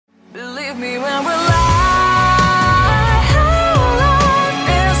Leave me when we're live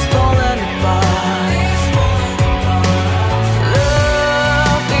is falling apart.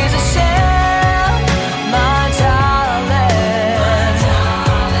 Love is a shame, my darling.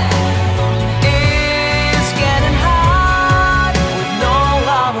 It's getting hard with no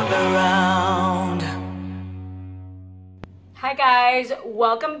love around. Hi guys,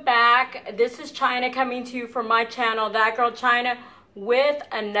 welcome back. This is China coming to you from my channel, That Girl China, with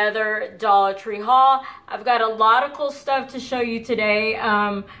another Dollar Tree haul. I've got a lot of cool stuff to show you today.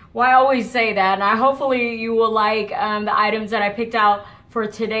 Well, I always say that, and hopefully you will like the items that I picked out for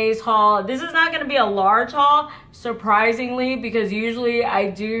today's haul. This is not going to be a large haul, surprisingly, because usually I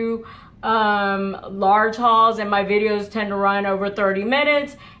do large hauls and my videos tend to run over 30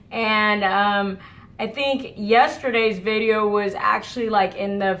 minutes. And I think yesterday's video was actually like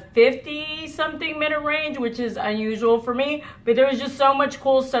in the 50-something minute range, which is unusual for me, but there was just so much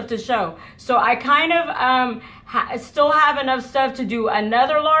cool stuff to show. So I kind of still have enough stuff to do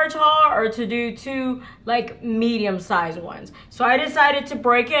another large haul or to do two like medium-sized ones. So I decided to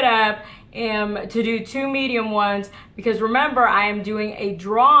break it up to do two medium ones, because remember, I am doing a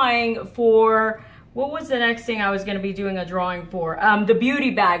drawing for, what was the next thing I was going to be doing a drawing for? The beauty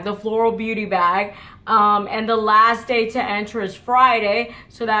bag, the floral beauty bag. And the last day to enter is Friday.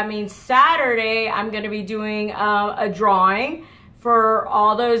 So that means Saturday, I'm going to be doing a drawing for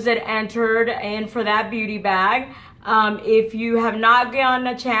all those that entered in for that beauty bag. If you have not gotten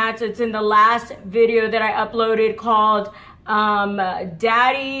a chance, it's in the last video that I uploaded called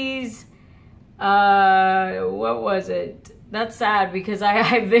Daddy's, what was it? That's sad because I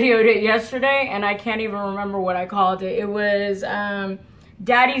videoed it yesterday and I can't even remember what I called it. It was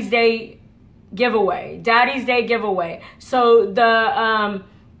Daddy's Day giveaway. Daddy's Day giveaway. So the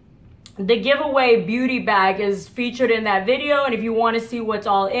giveaway beauty bag is featured in that video, and if you want to see what's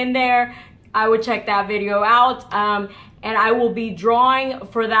all in there, I would check that video out. And I will be drawing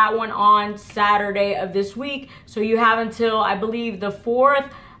for that one on Saturday of this week. So you have until, I believe, the 4th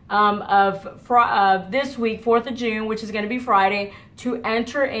of this week, 4th of June, which is going to be Friday, to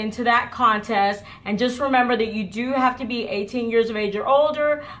enter into that contest. And just remember that you do have to be 18 years of age or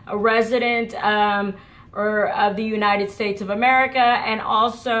older, a resident or of the United States of America, and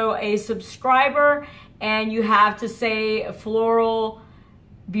also a subscriber. And you have to say floral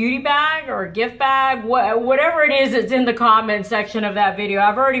beauty bag or gift bag, whatever it is that's in the comment section of that video.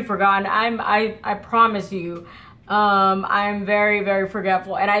 I've already forgotten. I promise you. I'm very, very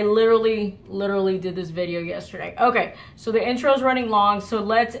forgetful, and I literally did this video yesterday. Okay, so the intro is running long, so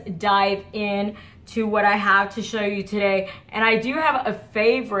let's dive in to what I have to show you today. And I do have a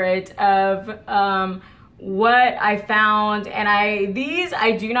favorite of what I found, and these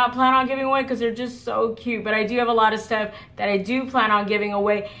I do not plan on giving away because they're just so cute, but I do have a lot of stuff that I do plan on giving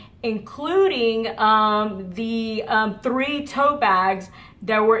away, including the 3 tote bags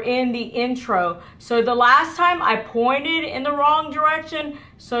that were in the intro. So the last time I pointed in the wrong direction,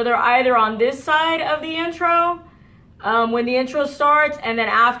 so they're either on this side of the intro when the intro starts, and then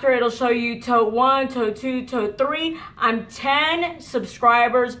after it'll show you tote 1, tote 2, tote 3. I'm 10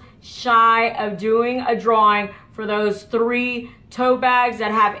 subscribers shy of doing a drawing for those 3 tote bags that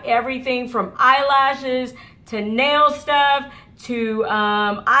have everything from eyelashes to nail stuff to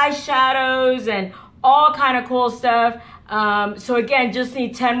eyeshadows and all kind of cool stuff. So again, just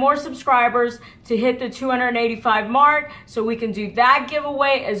need 10 more subscribers to hit the 285 mark so we can do that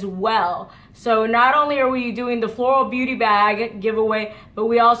giveaway as well. So not only are we doing the floral beauty bag giveaway, but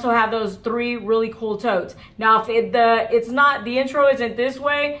we also have those 3 really cool totes. Now, if the intro isn't this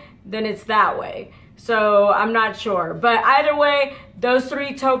way, then it's that way. So I'm not sure, but either way, those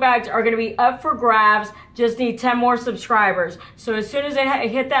 3 tote bags are going to be up for grabs. Just need 10 more subscribers. So as soon as I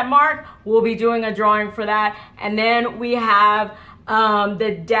hit that mark, we'll be doing a drawing for that. And then we have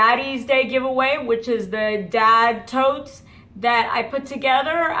the Daddy's Day giveaway, which is the dad totes that I put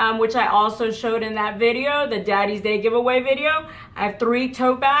together, which I also showed in that video, the Daddy's Day giveaway video. I have 3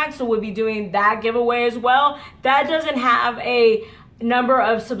 tote bags, so we'll be doing that giveaway as well. That doesn't have a number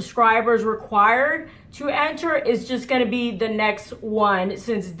of subscribers required to enter. Is just going to be the next one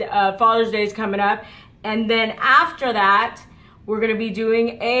since Father's Day is coming up. And then after that, we're going to be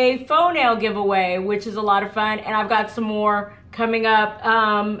doing a faux nail giveaway, which is a lot of fun. And I've got some more coming up.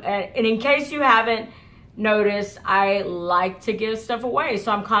 And in case you haven't noticed, I like to give stuff away,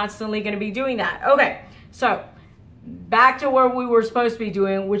 so I'm constantly going to be doing that. Okay, so back to where we were supposed to be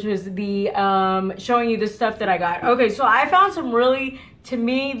doing, which was the showing you the stuff that I got. Okay, so I found some really, to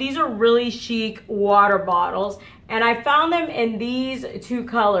me, these are really chic water bottles, And I found them in these two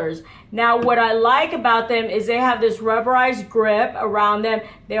colors. Now, what I like about them is they have this rubberized grip around them.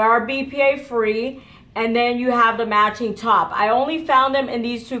 They are BPA free. And then you have the matching top. I only found them in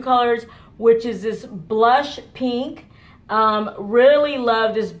these two colors, which is this blush pink. Really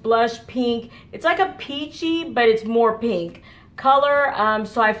love this blush pink. It's like a peachy, but it's more pink color.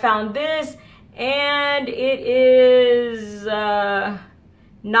 So I found this, and it is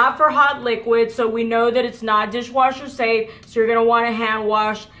not for hot liquid, so we know that it's not dishwasher safe. So you're gonna want to hand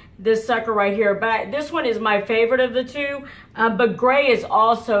wash this sucker right here. But this one is my favorite of the two. But gray is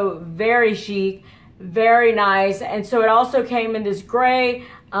also very chic, very nice. And so it also came in this gray.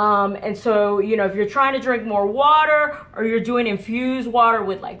 And so, you know, if you're trying to drink more water, or you're doing infused water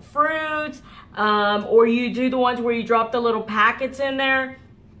with like fruits, or you do the ones where you drop the little packets in there,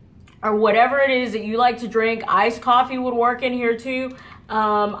 or whatever it is that you like to drink, iced coffee would work in here too.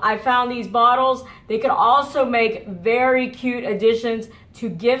 I found these bottles. They could also make very cute additions to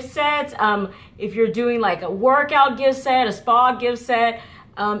gift sets. If you're doing like a workout gift set, a spa gift set,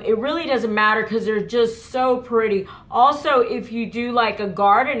 it really doesn't matter because they're just so pretty. Also, if you do like a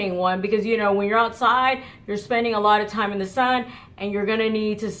gardening one, because you know when you're outside, you're spending a lot of time in the sun, and you're gonna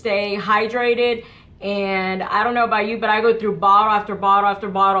need to stay hydrated. And I don't know about you, but I go through bottle after bottle after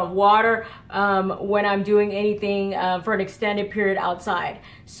bottle of water when I'm doing anything for an extended period outside.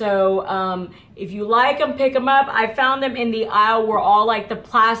 So if you like them, pick them up. I found them in the aisle where all like the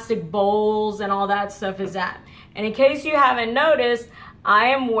plastic bowls and all that stuff is at. And in case you haven't noticed, I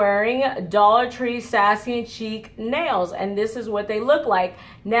am wearing Dollar Tree Sassy and Chic nails, and this is what they look like.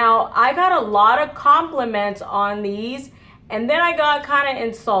 Now, I got a lot of compliments on these, and then I got kind of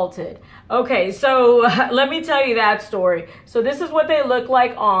insulted. Okay, so let me tell you that story. So this is what they look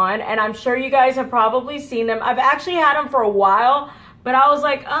like on, and I'm sure you guys have probably seen them. I've actually had them for a while, but I was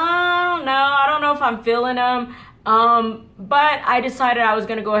like, I don't know if I'm feeling them. But I decided I was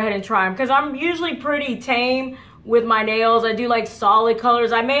gonna go ahead and try them because I'm usually pretty tame with my nails. I do like solid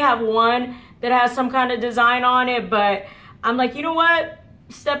colors. I may have one that has some kind of design on it, but I'm like, you know what?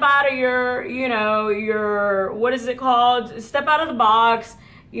 Step out of your, you know, your, what is it called? Step out of the box,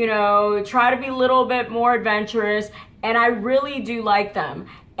 you know, try to be a little bit more adventurous. And I really do like them.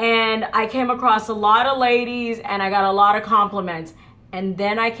 And I came across a lot of ladies and I got a lot of compliments. And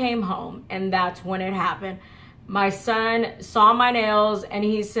then I came home and that's when it happened. My son saw my nails and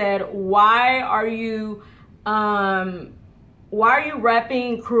he said, why are you repping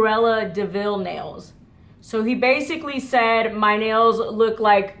Cruella de Vil nails? So he basically said my nails look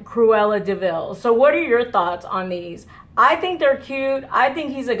like Cruella de Vil. So what are your thoughts on these? I think they're cute. I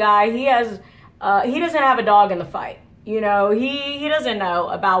think he's a guy. He doesn't have a dog in the fight. You know, he doesn't know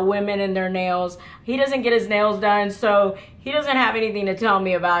about women and their nails. He doesn't get his nails done, so he doesn't have anything to tell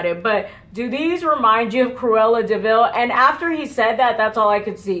me about it. But do these remind you of Cruella de Vil? And after he said that, that's all I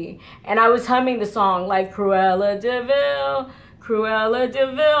could see. And I was humming the song like Cruella de Vil, Cruella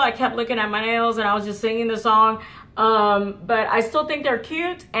de Vil. I kept looking at my nails and I was just singing the song. But I still think they're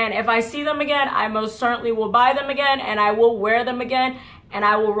cute. And if I see them again, I most certainly will buy them again and I will wear them again and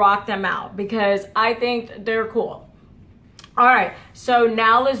I will rock them out because I think they're cool. All right, so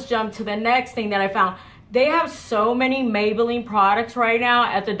now let's jump to the next thing that I found. They have so many Maybelline products right now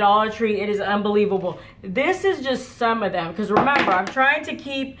at the Dollar Tree. It is unbelievable. This is just some of them because remember, I'm trying to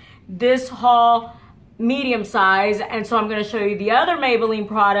keep this haul medium size, and so I'm going to show you the other Maybelline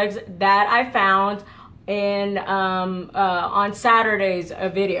products that I found in on Saturday's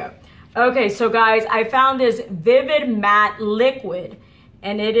video. Okay, so guys, I found this Vivid Matte Liquid,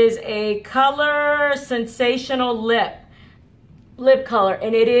 and it is a color sensational lip color,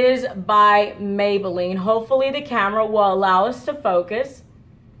 and it is by Maybelline. Hopefully the camera will allow us to focus.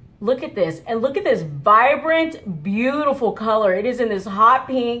 Look at this, and look at this vibrant, beautiful color. It is in this hot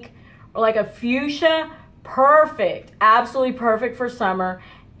pink or like a fuchsia. Perfect, absolutely perfect for summer.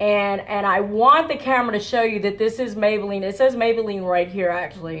 And I want the camera to show you that this is Maybelline. It says Maybelline right here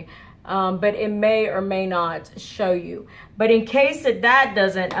actually, but it may or may not show you. But in case that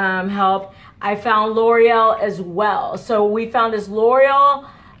doesn't help, I found L'Oreal as well. So we found this L'Oreal,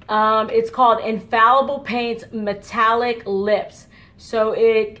 it's called Infallible Paints Metallic Lips. So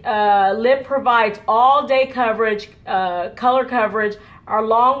it lip provides all day coverage, color coverage. Our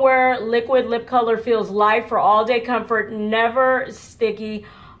long wear liquid lip color feels light for all day comfort, never sticky.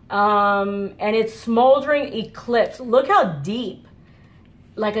 And it's Smoldering Eclipse. Look how deep,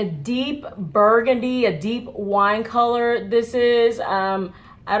 like a deep burgundy, a deep wine color this is.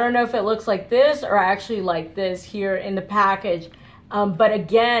 I don't know if it looks like this or actually like this here in the package. But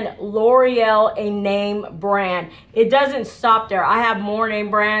again, L'Oreal, a name brand. It doesn't stop there. I have more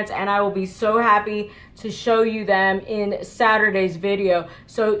name brands, and I will be so happy to show you them in Saturday's video.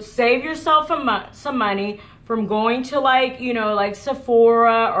 So save yourself some money from going to like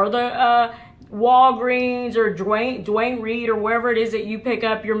Sephora or the Walgreens or Dwayne Reed or wherever it is that you pick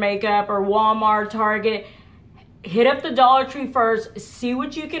up your makeup, or Walmart, Target. Hit up the Dollar Tree first, see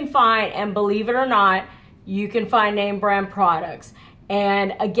what you can find, and believe it or not, you can find name brand products.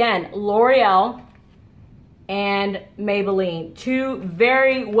 And again, L'Oreal and Maybelline, two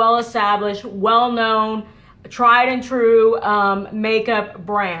very well-established, well-known, tried and true makeup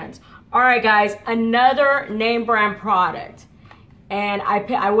brands. All right, guys, another name brand product. And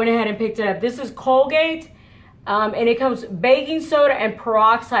I went ahead and picked it up. This is Colgate, and it comes baking soda and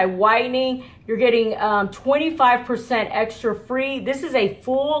peroxide whitening. You're getting 25% extra free. This is a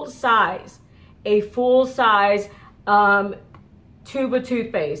full size tube of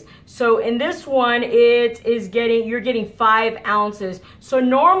toothpaste. So in this one, you're getting 5 ounces. So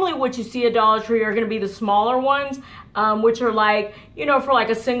normally what you see at Dollar Tree are going to be the smaller ones, which are like, for like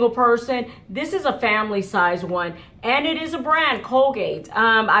a single person. This is a family size one, and it is a brand, Colgate.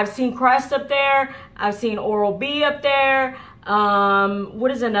 I've seen Crest up there. I've seen Oral-B up there.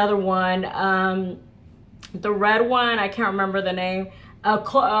 What is another one? The red one, I can't remember the name.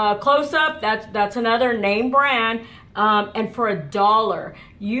 Close Up, that's another name brand. And for $1,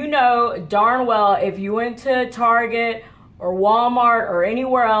 you know darn well if you went to Target or Walmart or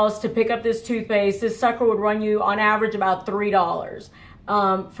anywhere else to pick up this toothpaste, this sucker would run you on average about $3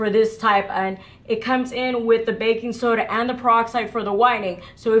 for this type. And it comes in with the baking soda and the peroxide for the whitening.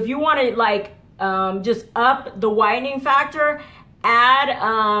 So if you want to just up the whitening factor, add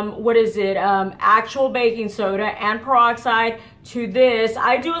actual baking soda and peroxide to this.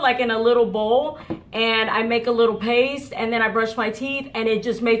 I do it like in a little bowl, and I make a little paste, and then I brush my teeth, and it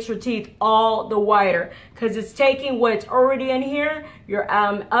just makes your teeth all the whiter because it's taking what's already in here. You're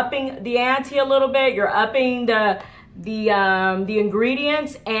upping the ante a little bit. You're upping the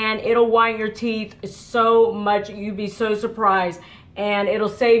ingredients, and it'll whiten your teeth so much. You'd be so surprised, and it'll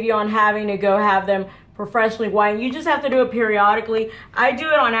save you on having to go have them professionally whitened. You just have to do it periodically. I do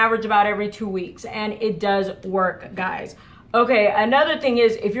it on average about every 2 weeks, and it does work, guys. Okay, another thing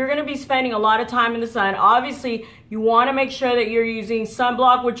is, if you're going to be spending a lot of time in the sun, obviously you want to make sure that you're using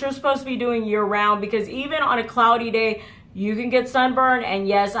sunblock, which you're supposed to be doing year round, because even on a cloudy day, you can get sunburn. And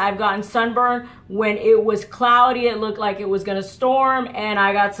yes, I've gotten sunburn. When it was cloudy, it looked like it was going to storm, and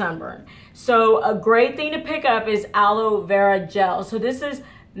I got sunburn. So a great thing to pick up is aloe vera gel. So this is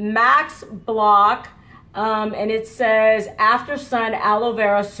Max Block. And it says after sun aloe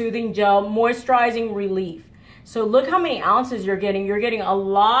vera soothing gel moisturizing relief. So look how many ounces you're getting. You're getting a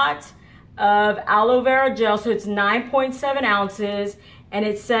lot of aloe vera gel. So it's 9.7 ounces. And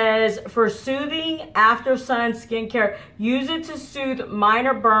it says for soothing after sun skincare, use it to soothe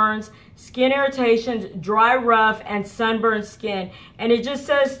minor burns, skin irritations, dry, rough, and sunburned skin. And it just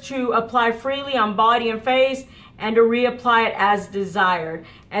says to apply freely on body and face, and to reapply it as desired.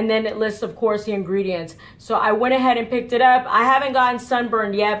 And then it lists, of course, the ingredients. So I went ahead and picked it up. I haven't gotten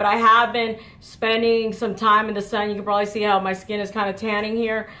sunburned yet, but I have been spending some time in the sun. You can probably see how my skin is kind of tanning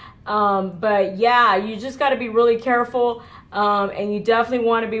here. But yeah, you just got to be really careful. And you definitely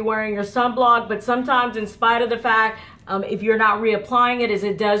want to be wearing your sunblock. But sometimes, in spite of the fact, if you're not reapplying it, as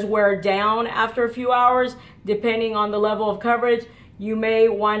it does wear down after a few hours, depending on the level of coverage, you may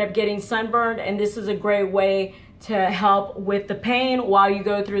wind up getting sunburned. And this is a great way to help with the pain while you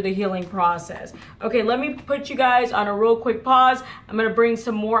go through the healing process. Okay, let me put you guys on a real quick pause. I'm gonna bring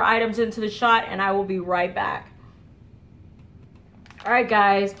some more items into the shot, and I will be right back. All right,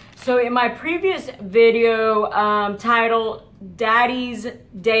 guys, so in my previous video titled Daddy's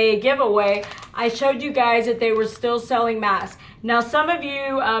Day Giveaway, I showed you guys that they were still selling masks. Now, some of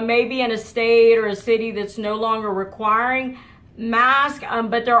you may be in a state or a city that's no longer requiring masks,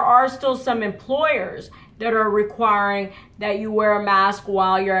 but there are still some employers that are requiring that you wear a mask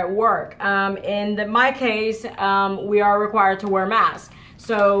while you're at work. In my case, we are required to wear masks.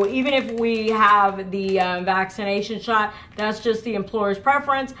 So even if we have the vaccination shot, that's just the employer's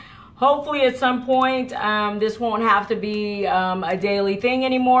preference. Hopefully at some point, this won't have to be a daily thing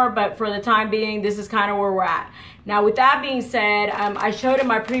anymore, but for the time being, this is kind of where we're at. Now, with that being said, I showed in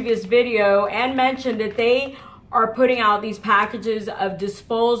my previous video and mentioned that they are putting out these packages of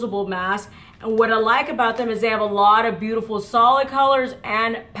disposable masks. And what I like about them is they have a lot of beautiful solid colors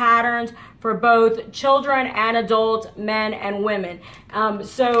and patterns for both children and adults, men and women.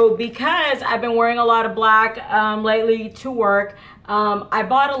 So because I've been wearing a lot of black lately to work, I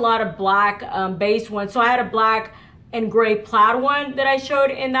bought a lot of black base ones. So I had a black and gray plaid one that I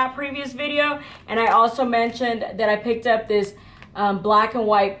showed in that previous video. And I also mentioned that I picked up this black and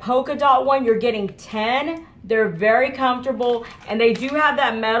white polka dot one. You're getting 10. They're very comfortable, and they do have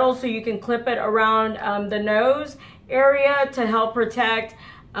that metal so you can clip it around the nose area to help protect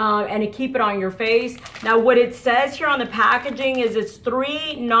and to keep it on your face. Now what it says here on the packaging is it's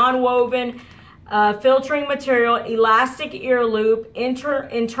 3 non-woven filtering material, elastic ear loop,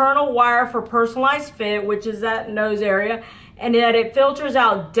 internal wire for personalized fit, which is that nose area, and that it filters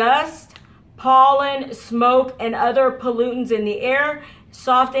out dust, pollen, smoke, and other pollutants in the air.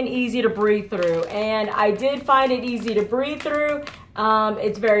 Soft and easy to breathe through. And I did find it easy to breathe through.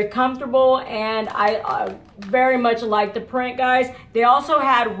 It's very comfortable, and I very much like the print, guys. They also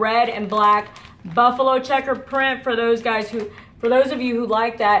had red and black buffalo checker print for those of you who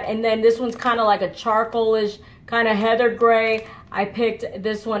like that. And then this one's kind of like a charcoalish, kind of heather gray. I picked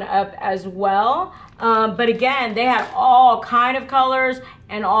this one up as well. But again, they had all kind of colors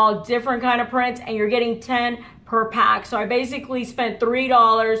and all different kind of prints, and you're getting 10 per pack. So I basically spent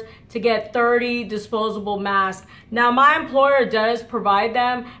 $3 to get 30 disposable masks. Now my employer does provide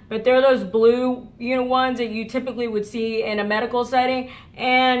them, but they're those blue, ones that you typically would see in a medical setting.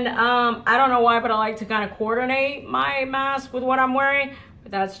 And I don't know why, but I like to kind of coordinate my mask with what I'm wearing.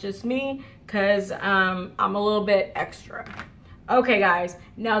 But that's just me, because I'm a little bit extra. Okay guys,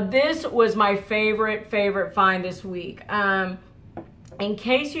 now this was my favorite find this week. In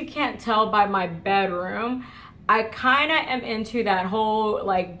case you can't tell by my bedroom, I kind of am into that whole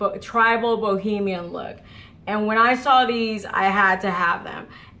like tribal bohemian look. And when I saw these, I had to have them.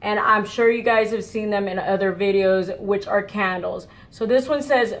 And I'm sure you guys have seen them in other videos, which are candles. So this one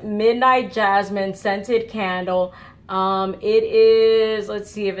says Midnight Jasmine Scented Candle. It is,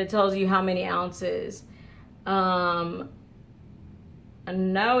 let's see if it tells you how many ounces. No,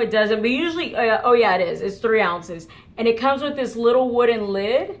 it doesn't, but usually, oh yeah, it is. It's 3 ounces. And it comes with this little wooden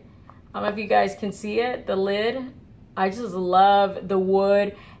lid. I don't know if you guys can see it, the lid. I just love the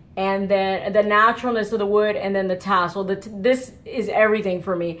wood, and then the naturalness of the wood, and then the tassel. This is everything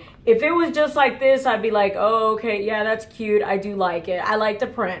for me. If it was just like this, I'd be like, oh, okay, yeah, that's cute. I do like it. I like the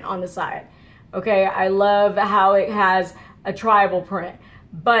print on the side. Okay, I love how it has a tribal print.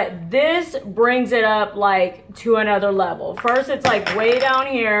 But this brings it up like to another level. First, it's like way down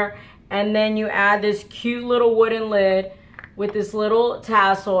here, and then you add this cute little wooden lid with this little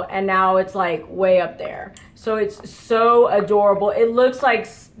tassel, and now it's like way up there. So it's so adorable. It looks like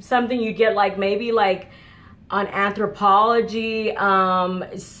something you get like maybe like on Anthropology, I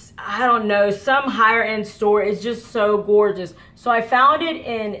don't know, some higher end store. It's just so gorgeous. So I found it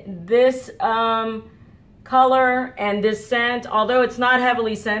in this color and this scent. Although it's not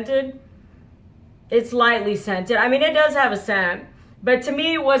heavily scented, it's lightly scented. I mean, it does have a scent, but to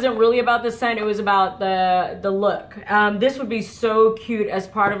me, it wasn't really about the scent. It was about the look. This would be so cute as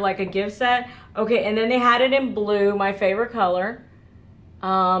part of like a gift set. Okay, and then they had it in blue, my favorite color.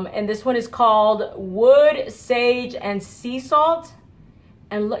 And this one is called Wood, Sage, and Sea Salt.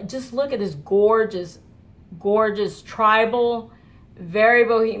 And look, just look at this gorgeous, gorgeous tribal, very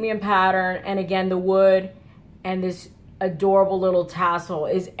bohemian pattern. And again, the wood and this adorable little tassel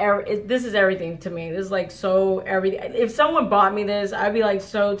this is everything to me. This is like so everything. If someone bought me this, I'd be like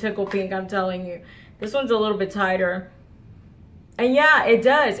so tickle pink, I'm telling you. This one's a little bit tighter. And yeah, it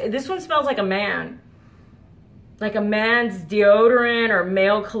does. This one smells like a man. Like a man's deodorant or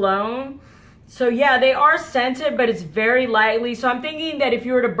male cologne. So yeah, they are scented, but it's very lightly. So I'm thinking that if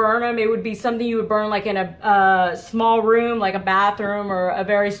you were to burn them, it would be something you would burn like in a small room, like a bathroom or a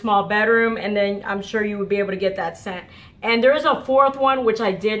very small bedroom. And then I'm sure you would be able to get that scent. And there is a fourth one, which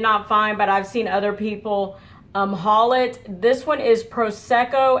I did not find, but I've seen other people haul it. This one is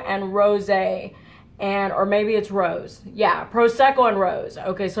Prosecco and Rosé, or maybe it's Rose. Yeah, Prosecco and Rose.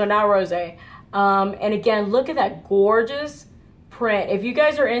 Okay, so now Rosé. And again, look at that gorgeous print. If you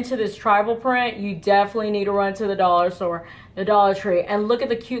guys are into this tribal print, you definitely need to run to the dollar store, the Dollar Tree, and look at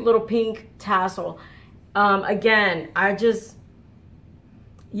the cute little pink tassel. Again,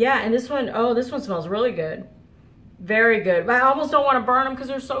 yeah, and this one, oh, this one smells really good. Very good. But I almost don't want to burn them because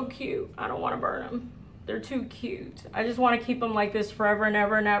they're so cute. I don't want to burn them. They're too cute. I just want to keep them like this forever and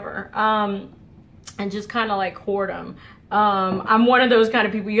ever and ever. And just kind of like hoard them. I'm one of those kind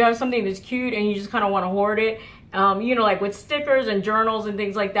of people. You have something that's cute and you just kind of want to hoard it. You know, like with stickers and journals and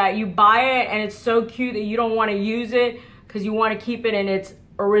things like that. You buy it and it's so cute that you don't want to use it because you want to keep it in its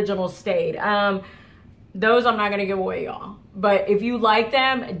original state. Those I'm not going to give away, y'all. But if you like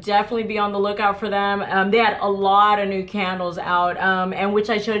them, definitely be on the lookout for them. They had a lot of new candles out, and which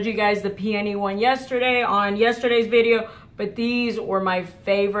I showed you guys the peony one yesterday on yesterday's video. but these were my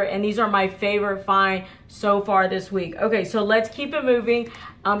favorite, and these are my favorite find so far this week. Okay, so let's keep it moving,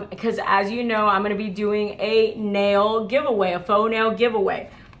 because as you know, I'm going to be doing a nail giveaway, a faux nail giveaway.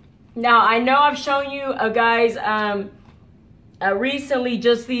 Now, I know I've shown you guys recently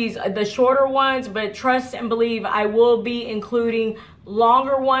just the shorter ones, but trust and believe I will be including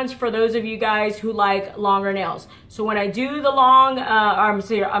longer ones for those of you guys who like longer nails. So when I do the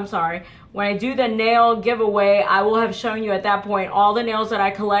when I do the nail giveaway, I will have shown you at that point all the nails that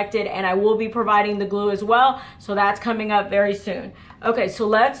I collected, and I will be providing the glue as well. So that's coming up very soon. Okay, so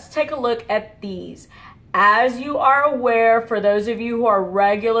let's take a look at these. As you are aware, for those of you who are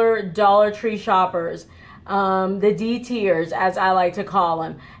regular Dollar Tree shoppers, the D-tiers, as I like to call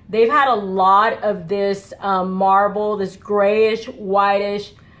them, they've had a lot of this marble, this grayish,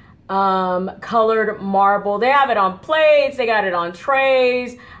 whitish colored marble. They have it on plates, they got it on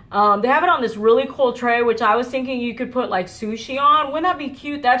trays. They have it on this really cool tray, which I was thinking you could put like sushi on. Wouldn't that be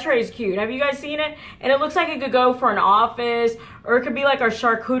cute? That tray is cute. Have you guys seen it? And it looks like it could go for an office, or it could be like our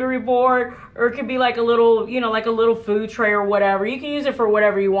charcuterie board, or it could be like a little, you know, like a little food tray or whatever. You can use it for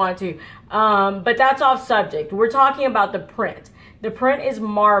whatever you want to. But that's off subject. We're talking about the print. The print is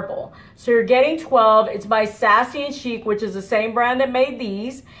marble. So you're getting 12. It's by Sassy and Chic, which is the same brand that made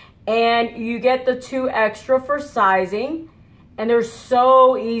these. And you get the 2 extra for sizing. And they're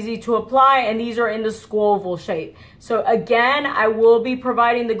so easy to apply, and these are in the squoval shape. So again, I will be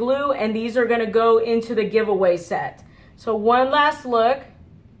providing the glue, and these are gonna go into the giveaway set. So one last look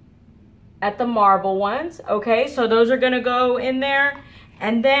at the marble ones. Okay, so those are gonna go in there.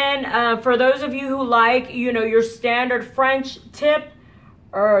 And then for those of you who like, you know, your standard French tip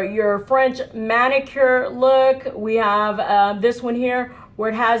or your French manicure look, we have this one here where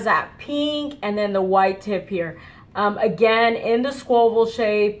it has that pink and then the white tip here. Again, in the squoval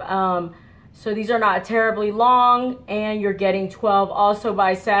shape. So these are not terribly long, and you're getting 12, also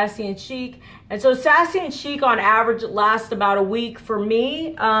by Sassy and Chic. And so Sassy and Chic on average last about a week for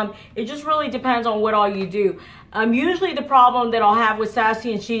me. It just really depends on what all you do. Usually the problem that I'll have with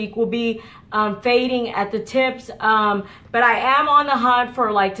Sassy and Chic will be fading at the tips. But I am on the hunt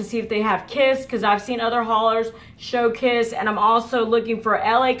for to see if they have Kiss, because I've seen other haulers show Kiss, and I'm also looking for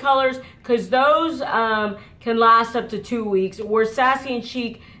LA colors, because those can last up to 2 weeks, where Sassy and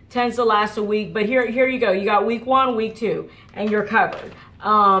Chic tends to last a week. But here you go. You got week 1, week 2, and you're covered.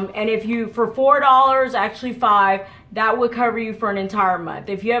 And if you, for $4, actually $5, that would cover you for an entire month.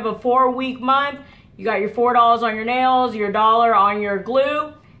 If you have a 4-week month, you got your $4 on your nails, your $1 on your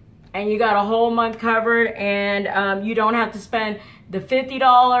glue, and you got a whole month covered, and you don't have to spend the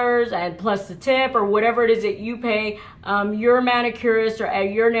 $50 and plus the tip or whatever it is that you pay your manicurist or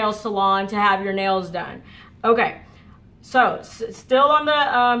at your nail salon to have your nails done. Okay, so still on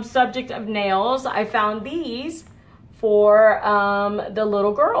the subject of nails, I found these for the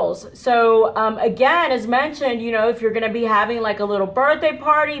little girls. So again, as mentioned, you know, if you're gonna be having like a little birthday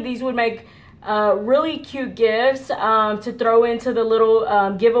party, these would make really cute gifts to throw into the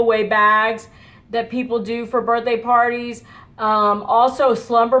little giveaway bags that people do for birthday parties. Also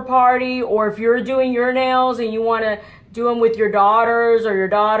slumber party, or if you're doing your nails and you want to do them with your daughters or your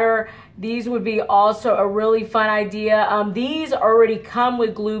daughter, these would be also a really fun idea. These already come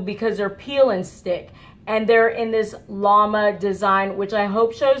with glue because they're peel and stick, and they're in this llama design, which I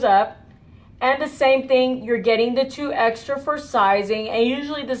hope shows up. And the same thing, you're getting the 2 extra for sizing, and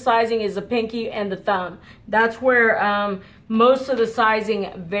usually the sizing is the pinky and the thumb. That's where most of the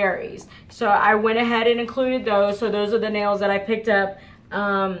sizing varies. So I went ahead and included those. So those are the nails that I picked up.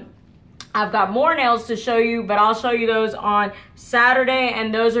 I've got more nails to show you, but I'll show you those on Saturday,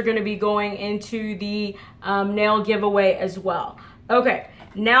 and those are gonna be going into the nail giveaway as well. Okay,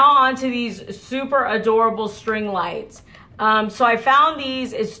 now on to these super adorable string lights. So I found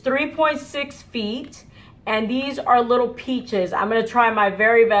these, it's 3.6 feet, and these are little peaches. I'm gonna try my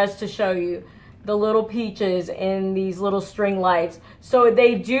very best to show you the little peaches in these little string lights. So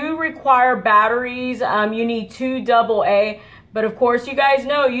they do require batteries. You need 2 AA, but of course you guys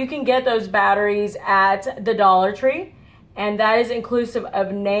know you can get those batteries at the Dollar Tree, and that is inclusive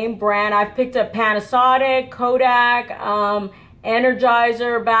of name brand. I've picked up Panasonic, Kodak,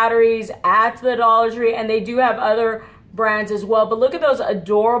 Energizer batteries at the Dollar Tree, and they do have other brands as well. But look at those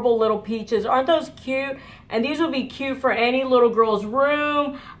adorable little peaches. Aren't those cute? And these would be cute for any little girl's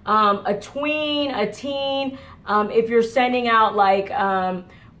room, a tween, a teen. If you're sending out like,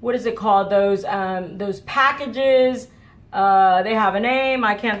 what is it called? Those packages. They have a name.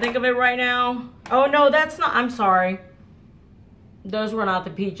 I can't think of it right now. Oh no, that's not, I'm sorry. Those were not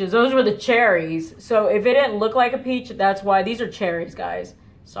the peaches. Those were the cherries. So if it didn't look like a peach, that's why. These are cherries, guys.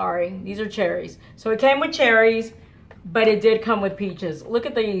 Sorry, these are cherries. So it came with cherries. but it did come with peaches. Look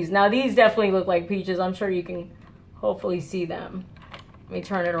at these. Now these definitely look like peaches. I'm sure you can hopefully see them. Let me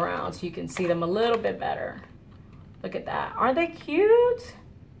turn it around so you can see them a little bit better. Look at that. Aren't they cute?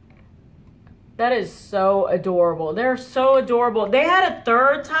 That is so adorable. They're so adorable. They had a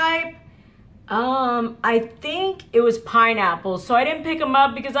third type. I think it was pineapple. So I didn't pick them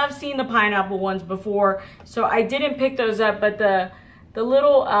up because I've seen the pineapple ones before. So I didn't pick those up, but the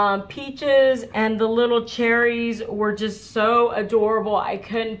little peaches and the little cherries were just so adorable. I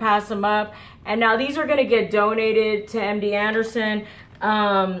couldn't pass them up. And now these are gonna get donated to MD Anderson.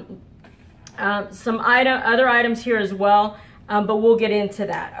 Some other items here as well. But we'll get into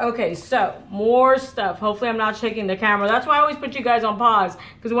that. Okay, so more stuff. Hopefully I'm not shaking the camera. That's why I always put you guys on pause,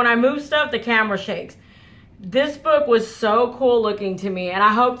 because when I move stuff, the camera shakes. This book was so cool looking to me, and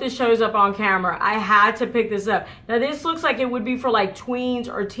I hope this shows up on camera. I had to pick this up. Now this looks like it would be for like tweens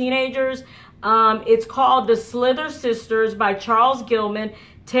or teenagers. It's called The Slither Sisters by Charles Gilman,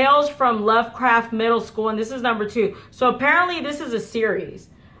 Tales from Lovecraft Middle School, and this is number 2. So apparently this is a series.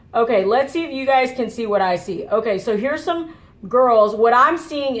 Okay, let's see if you guys can see what I see. Okay, so here's some girls. What I'm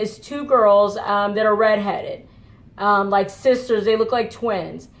seeing is 2 girls that are redheaded, like sisters. They look like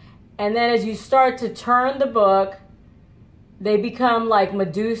twins. And then as you start to turn the book, they become like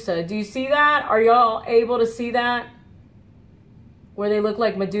Medusa. Do you see that? Are y'all able to see that? Where they look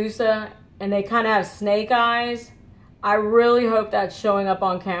like Medusa and they kind of have snake eyes. I really hope that's showing up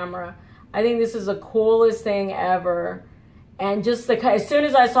on camera. I think this is the coolest thing ever. And just as soon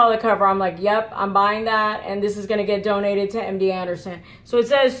as I saw the cover, I'm like, yep, I'm buying that. And this is going to get donated to MD Anderson. So it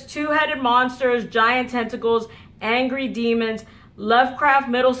says 2-headed monsters, giant tentacles, angry demons. Lovecraft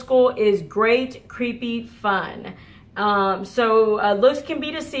Middle School is great, creepy fun. Looks can be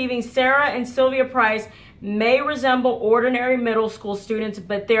deceiving. Sarah and Sylvia Price may resemble ordinary middle school students,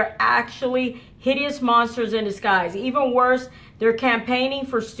 but they're actually hideous monsters in disguise. Even worse, they're campaigning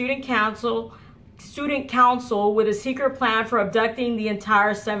for student council with a secret plan for abducting the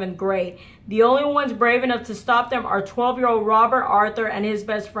entire 7th grade. The only ones brave enough to stop them are 12-year-old Robert Arthur and his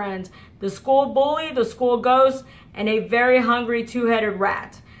best friends, the school bully, the school ghost, and a very hungry 2-headed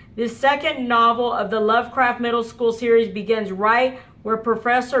rat. This second novel of the Lovecraft Middle School series begins right where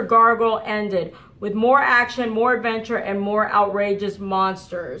Professor Gargoyle ended, with more action, more adventure, and more outrageous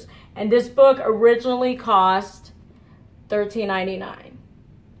monsters. And this book originally cost $13.99.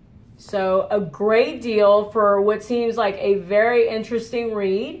 So a great deal for what seems like a very interesting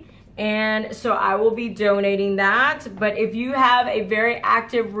read. And so I will be donating that. But if you have a very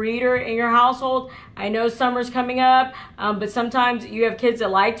active reader in your household, I know summer's coming up, but sometimes you have kids that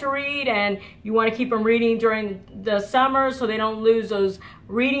like to read and you want to keep them reading during the summer so they don't lose those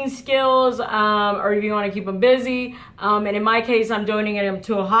reading skills, or if you want to keep them busy. And in my case, I'm donating them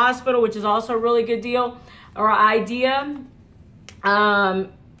to a hospital, which is also a really good deal or idea.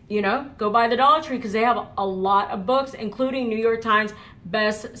 You know, go by the Dollar Tree because they have a lot of books, including New York Times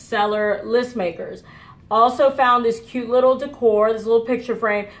bestseller list makers. Also found this cute little decor, this little picture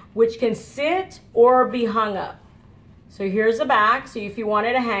frame, which can sit or be hung up. So here's the back. So if you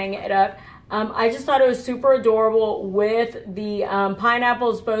wanted to hang it up, I just thought it was super adorable with the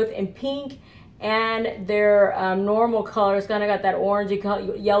pineapples both in pink and their normal color. It's kind of got that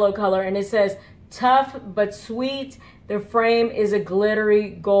orangey yellow color, and it says tough but sweet. The frame is a glittery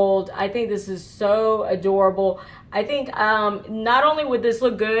gold. I think this is so adorable. I think not only would this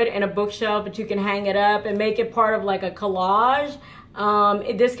look good in a bookshelf, but you can hang it up and make it part of like a collage.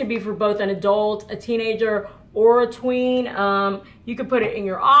 This could be for both an adult, a teenager, or a tween. You could put it in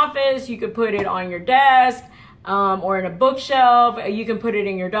your office. You could put it on your desk. Or in a bookshelf. You can put it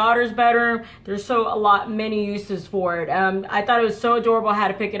in your daughter's bedroom. There's many uses for it. I thought it was so adorable. I had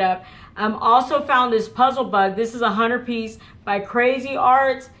to pick it up. Also found this puzzle bug. This is a 100-piece by Crazy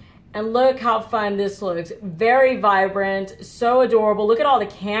Arts. And look how fun this looks. Very vibrant, so adorable. Look at all the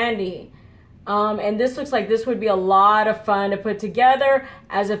candy. And this looks like this would be a lot of fun to put together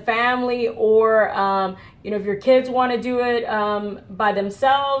as a family, or you know, if your kids want to do it by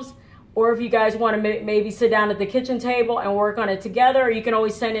themselves, or if you guys want to maybe sit down at the kitchen table and work on it together. You can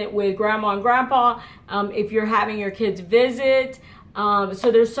always send it with grandma and grandpa if you're having your kids visit.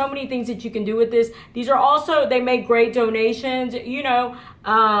 So there's so many things that you can do with this. These are also, they make great donations. You know,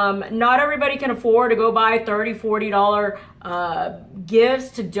 not everybody can afford to go buy $30, $40 gifts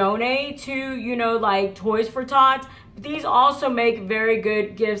to donate to, you know, like Toys for Tots. But these also make very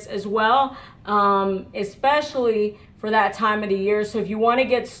good gifts as well, especially for that time of the year. So if you want to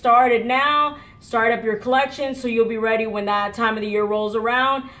get started now, start up your collection so you'll be ready when that time of the year rolls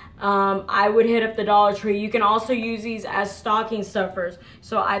around. I would hit up the Dollar Tree. You can also use these as stocking stuffers.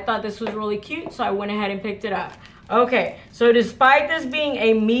 So I thought this was really cute, so I went ahead and picked it up. Okay, so despite this being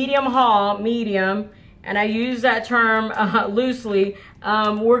a medium haul, medium, and I use that term loosely,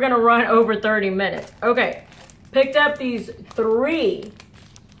 we're gonna run over 30 minutes. Okay, picked up these 3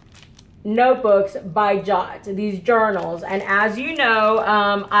 notebooks by Jot, these journals. And as you know,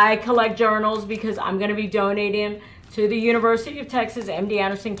 I collect journals because I'm gonna be donating to the University of Texas MD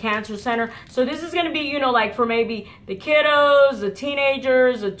Anderson Cancer Center. So this is gonna be, you know, like for maybe the kiddos, the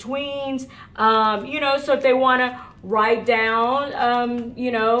teenagers, the tweens, you know, so if they wanna write down,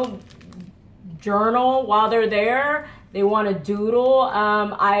 you know, journal while they're there, they want to doodle.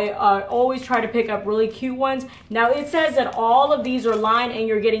 I always try to pick up really cute ones. Now it says that all of these are lined and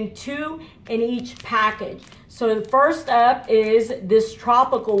you're getting 2 in each package. So the first up is this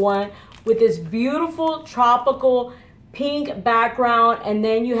tropical one with this beautiful tropical pink background, and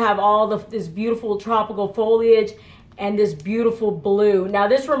then you have all of this beautiful tropical foliage and this beautiful blue. Now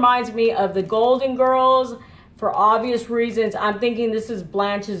this reminds me of the Golden Girls. For obvious reasons, I'm thinking this is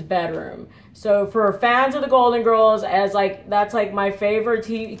Blanche's bedroom. So for fans of the Golden Girls, as like that's like my favorite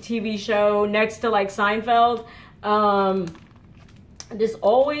TV show next to like Seinfeld. This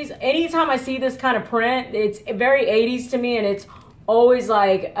always, anytime I see this kind of print, it's very 80s to me, and it's always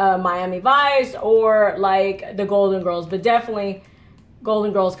like Miami Vice or like the Golden Girls, but definitely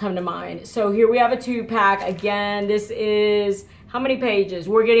Golden Girls come to mind. So here we have a 2-pack. Again, this is how many pages?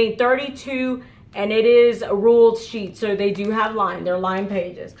 We're getting 32. And it is a ruled sheet, so they do have line. They're line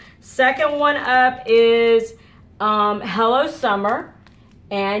pages. Second one up is Hello Summer,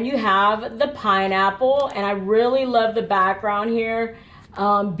 and you have the pineapple, and I really love the background here.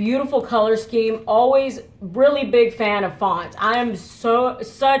 Beautiful color scheme. Always really big fan of fonts. I am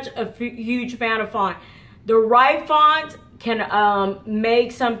such a huge fan of font. The right font can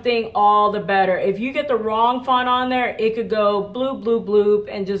make something all the better. If you get the wrong font on there, it could go bloop, bloop, bloop,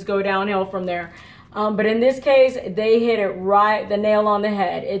 and just go downhill from there. But in this case, they hit it right, the nail on the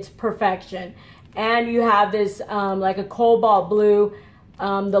head. It's perfection. And you have this like a cobalt blue,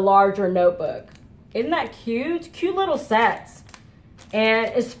 the larger notebook. Isn't that cute? Cute little sets. And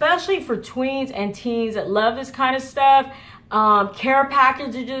especially for tweens and teens that love this kind of stuff. Care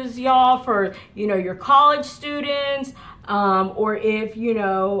packages, y'all, for, you know, your college students. Or if, you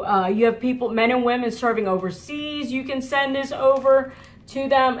know, you have people, men and women serving overseas, you can send this over to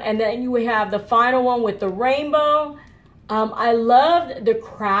them. And then you have the final one with the rainbow. I loved the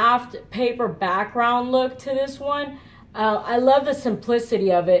craft paper background look to this one. I love the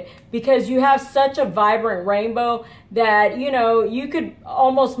simplicity of it because you have such a vibrant rainbow that, you know, you could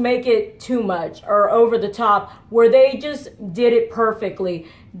almost make it too much or over the top, where they just did it perfectly.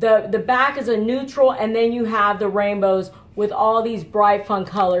 The back is a neutral, and then you have the rainbows with all these bright fun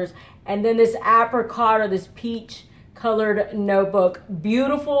colors, and then this apricot or this peach colored notebook.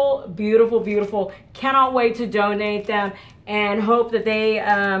 Beautiful, beautiful, beautiful. Cannot wait to donate them and hope that they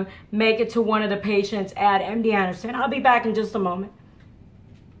make it to one of the patients at MD Anderson. I'll be back in just a moment.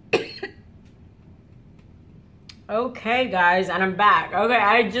 Okay, guys, and I'm back. Okay,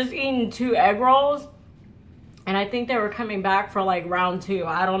 I had just eaten 2 egg rolls, and I think they were coming back for like round 2.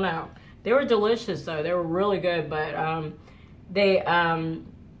 I don't know. They were delicious, though. They were really good, but they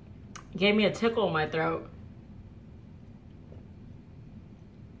gave me a tickle in my throat.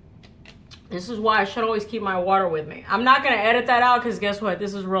 This is why I should always keep my water with me. I'm not going to edit that out because guess what?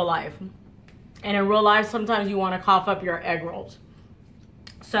 This is real life. And in real life, sometimes you want to cough up your egg rolls.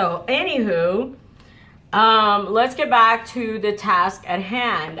 So, anywho, let's get back to the task at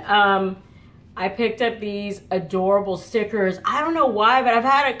hand. I picked up these adorable stickers. I don't know why, but I've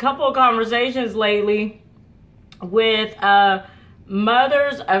had a couple of conversations lately with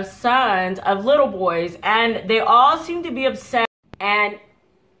mothers of sons, of little boys, and they all seem to be upset and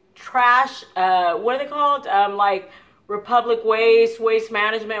trash, what are they called? Like Republic Waste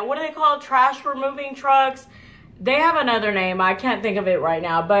Management. What are they called? Trash removing trucks. They have another name. I can't think of it right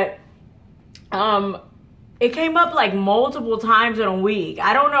now, but it came up like multiple times in a week.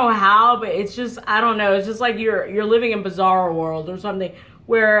 I don't know how, but it's just, I don't know. It's just like you're living in Bizarro World or something,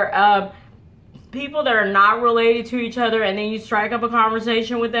 where people that are not related to each other, and then you strike up a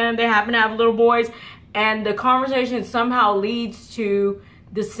conversation with them. They happen to have little boys, and the conversation somehow leads to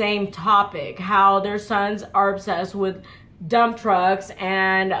the same topic, how their sons are obsessed with dump trucks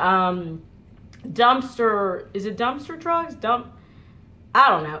and dumpster trucks? I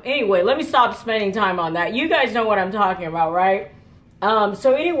don't know. Anyway, let me stop spending time on that. You guys know what I'm talking about, right?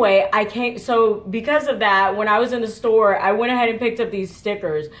 So anyway, so because of that, when I was in the store, I went ahead and picked up these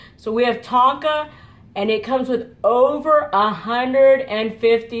stickers. So we have Tonka, and it comes with over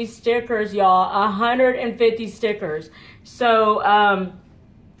 150 stickers, y'all. 150 stickers. So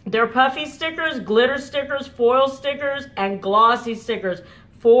They're puffy stickers, glitter stickers, foil stickers, and glossy stickers.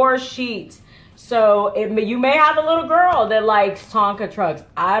 4 sheets. So you may have a little girl that likes Tonka trucks.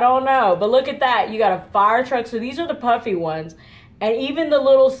 I don't know. But look at that. You got a fire truck. So these are the puffy ones. And even the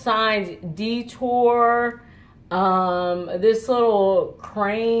little signs, detour, this little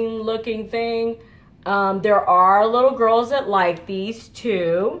crane looking thing. There are little girls that like these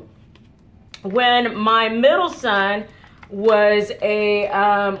too. When my middle son was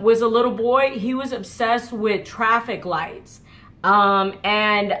a little boy, he was obsessed with traffic lights.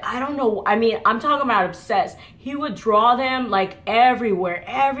 And I don't know, I mean, I'm talking about obsessed. He would draw them like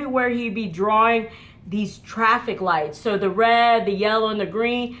everywhere he'd be drawing these traffic lights. So the red, the yellow, and the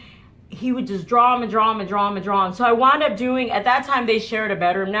green, he would just draw them and draw them and draw them and draw them. So I wound up doing, at that time they shared a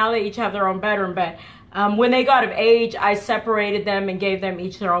bedroom. Now they each have their own bedroom, but when they got of age, I separated them and gave them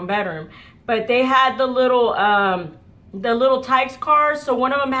each their own bedroom. But they had the little Tykes cars. So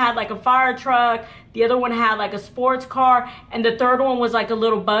one of them had like a fire truck, the other one had like a sports car, and the third one was like a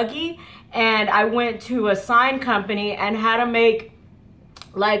little buggy. And I went to a sign company and had to make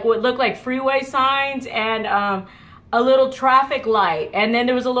like what looked like freeway signs and a little traffic light. And then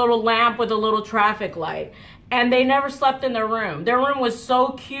there was a little lamp with a little traffic light. And they never slept in their room. Their room was so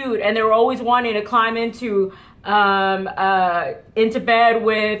cute, and they were always wanting to climb into bed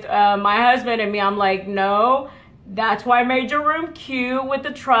with my husband and me. I'm like, no, that's why I made your room cute with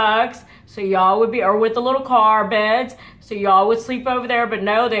the trucks, so y'all would be, or with the little car beds, so y'all would sleep over there. But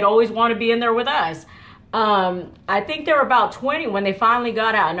no, they'd always want to be in there with us. I think they were about 20 when they finally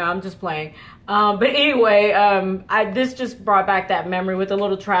got out. No, I'm just playing. But anyway, this just brought back that memory with the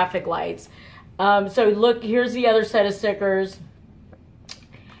little traffic lights. So look, here's the other set of stickers.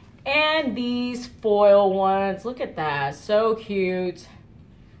 And these foil ones, look at that, so cute.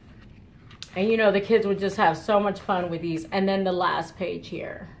 And you know, the kids would just have so much fun with these. And then the last page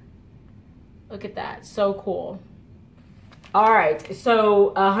here. Look at that, so cool. All right,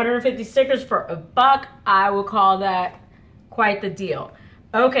 so 150 stickers for $1. I would call that quite the deal.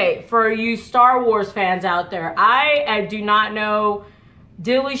 Okay, for you Star Wars fans out there, I do not know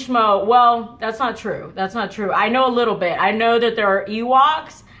Dilly Schmo. Well, that's not true. That's not true. I know a little bit. I know that there are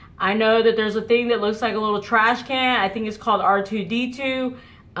Ewoks. I know that there's a thing that looks like a little trash can. I think it's called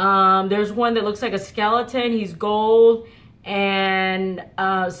R2-D2. There's one that looks like a skeleton. He's gold. And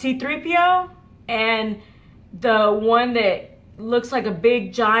C-3PO. And the one that looks like a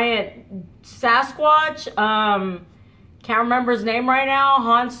big giant Sasquatch. Can't remember his name right now.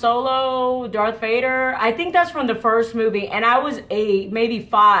 Han Solo, Darth Vader. I think that's from the first movie. And I was maybe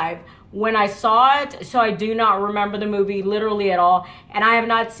 5 when I saw it. So I do not remember the movie literally at all. And I have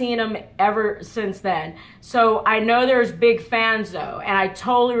not seen him ever since then. So I know there's big fans though. And I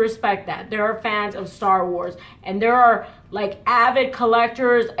totally respect that. There are fans of Star Wars. And there are like avid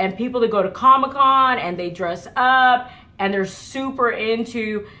collectors and people that go to Comic-Con and they dress up. And they're super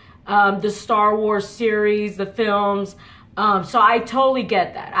into the Star Wars series, the films. So I totally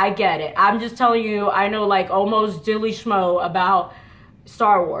get that. I get it. I'm just telling you, I know like almost dilly schmo about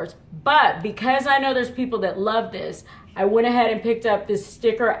Star Wars. But because I know there's people that love this, I went ahead and picked up this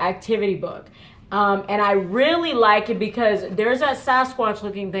sticker activity book. And I really like it because there's that Sasquatch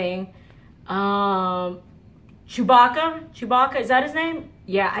looking thing. Chewbacca? Chewbacca, is that his name?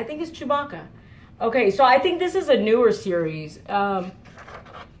 Yeah, I think it's Chewbacca. Okay, so I think this is a newer series. And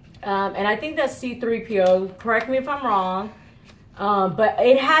I think that's C-3PO. Correct me if I'm wrong. But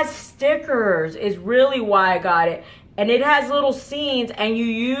it has stickers is really why I got it. And it has little scenes, and you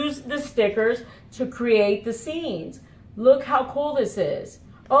use the stickers to create the scenes. Look how cool this is.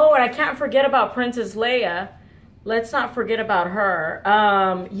 Oh, and I can't forget about Princess Leia. Let's not forget about her.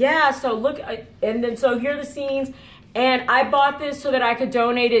 Yeah, so look, and then so here are the scenes. And I bought this so that I could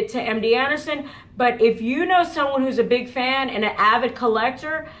donate it to MD Anderson. But if you know someone who's a big fan and an avid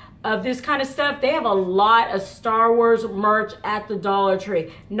collector of this kind of stuff, they have a lot of Star Wars merch at the Dollar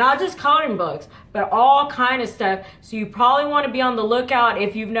Tree. Not just coloring books, but all kind of stuff. So you probably want to be on the lookout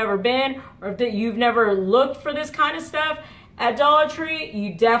if you've never been or if you've never looked for this kind of stuff at Dollar Tree.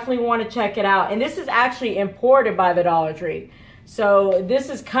 You definitely want to check it out. And this is actually imported by the Dollar Tree. So this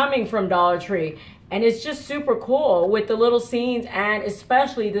is coming from Dollar Tree. And it's just super cool with the little scenes and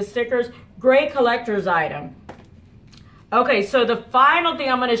especially the stickers. Great collector's item. Okay, so the final thing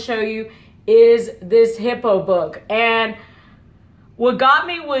I'm going to show you is this hippo book. And what got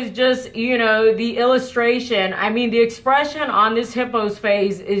me was just, you know, the illustration. I mean, the expression on this hippo's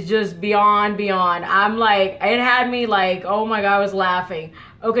face is just beyond. I'm like, it had me like, oh my God, I was laughing.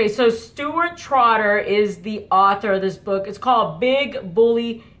 Okay, so Stuart Trotter is the author of this book. It's called Big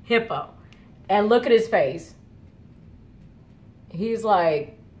Bully Hippo. And look at his face. He's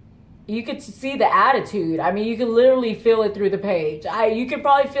like, you could see the attitude. I mean, you can literally feel it through the page. You could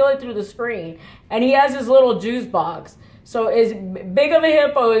probably feel it through the screen. And he has his little juice box. So as big of a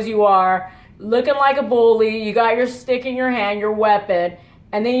hippo as you are, looking like a bully, you got your stick in your hand, your weapon,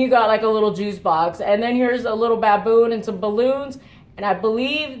 and then you got like a little juice box. And then here's a little baboon and some balloons. And I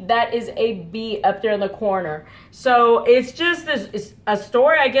believe that is a bee up there in the corner. So it's just it's a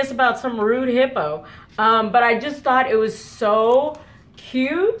story, I guess, about some rude hippo. But I just thought it was so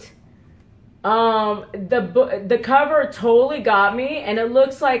cute. The cover totally got me, and it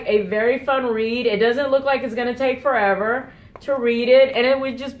looks like a very fun read. It doesn't look like it's gonna take forever to read it, and it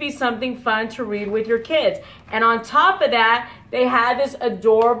would just be something fun to read with your kids. And on top of that, they had this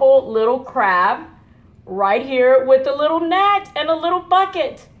adorable little crab right here with a little net and a little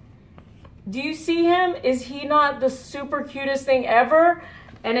bucket. Do you see him? Is he not the super cutest thing ever?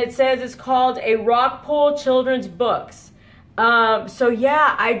 And it says it's called a Rockpool Children's Books. So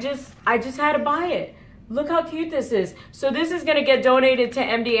yeah, I just had to buy it. Look how cute this is. So this is gonna get donated to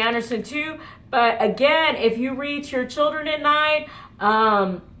MD Anderson too. But again, if you read to your children at night,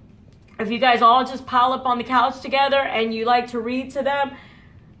 if you guys all just pile up on the couch together and you like to read to them,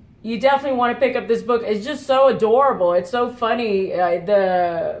 you definitely want to pick up this book. It's just so adorable. It's so funny. I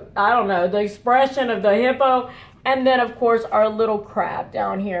don't know, the expression of the hippo. And then, of course, our little crab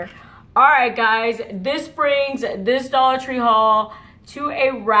down here. All right, guys. This brings this Dollar Tree haul to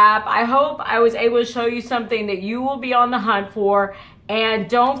a wrap. I hope I was able to show you something that you will be on the hunt for. And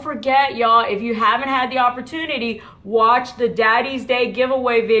don't forget, y'all, if you haven't had the opportunity, watch the Daddy's Day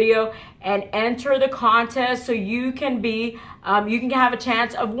giveaway video and enter the contest so you can be, you can have a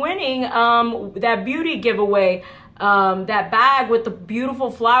chance of winning that beauty giveaway, that bag with the beautiful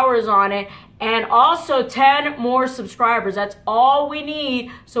flowers on it, and also 10 more subscribers. That's all we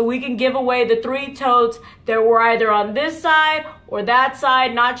need so we can give away the 3 totes that were either on this side or that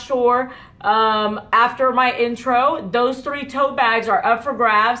side, not sure. After my intro, those 3 tote bags are up for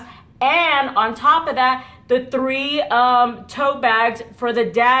grabs. And on top of that, the 3 tote bags for the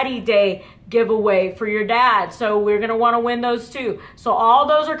Daddy Day giveaway for your dad. So we're going to want to win those too. So all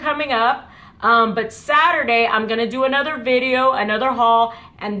those are coming up. But Saturday, I'm going to do another video, another haul,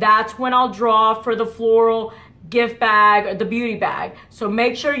 and that's when I'll draw for the floral gift bag, the beauty bag. So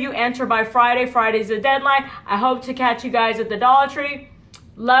make sure you enter by Friday. Friday's the deadline. I hope to catch you guys at the Dollar Tree.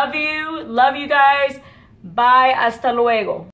 Love you guys. Bye. Hasta luego.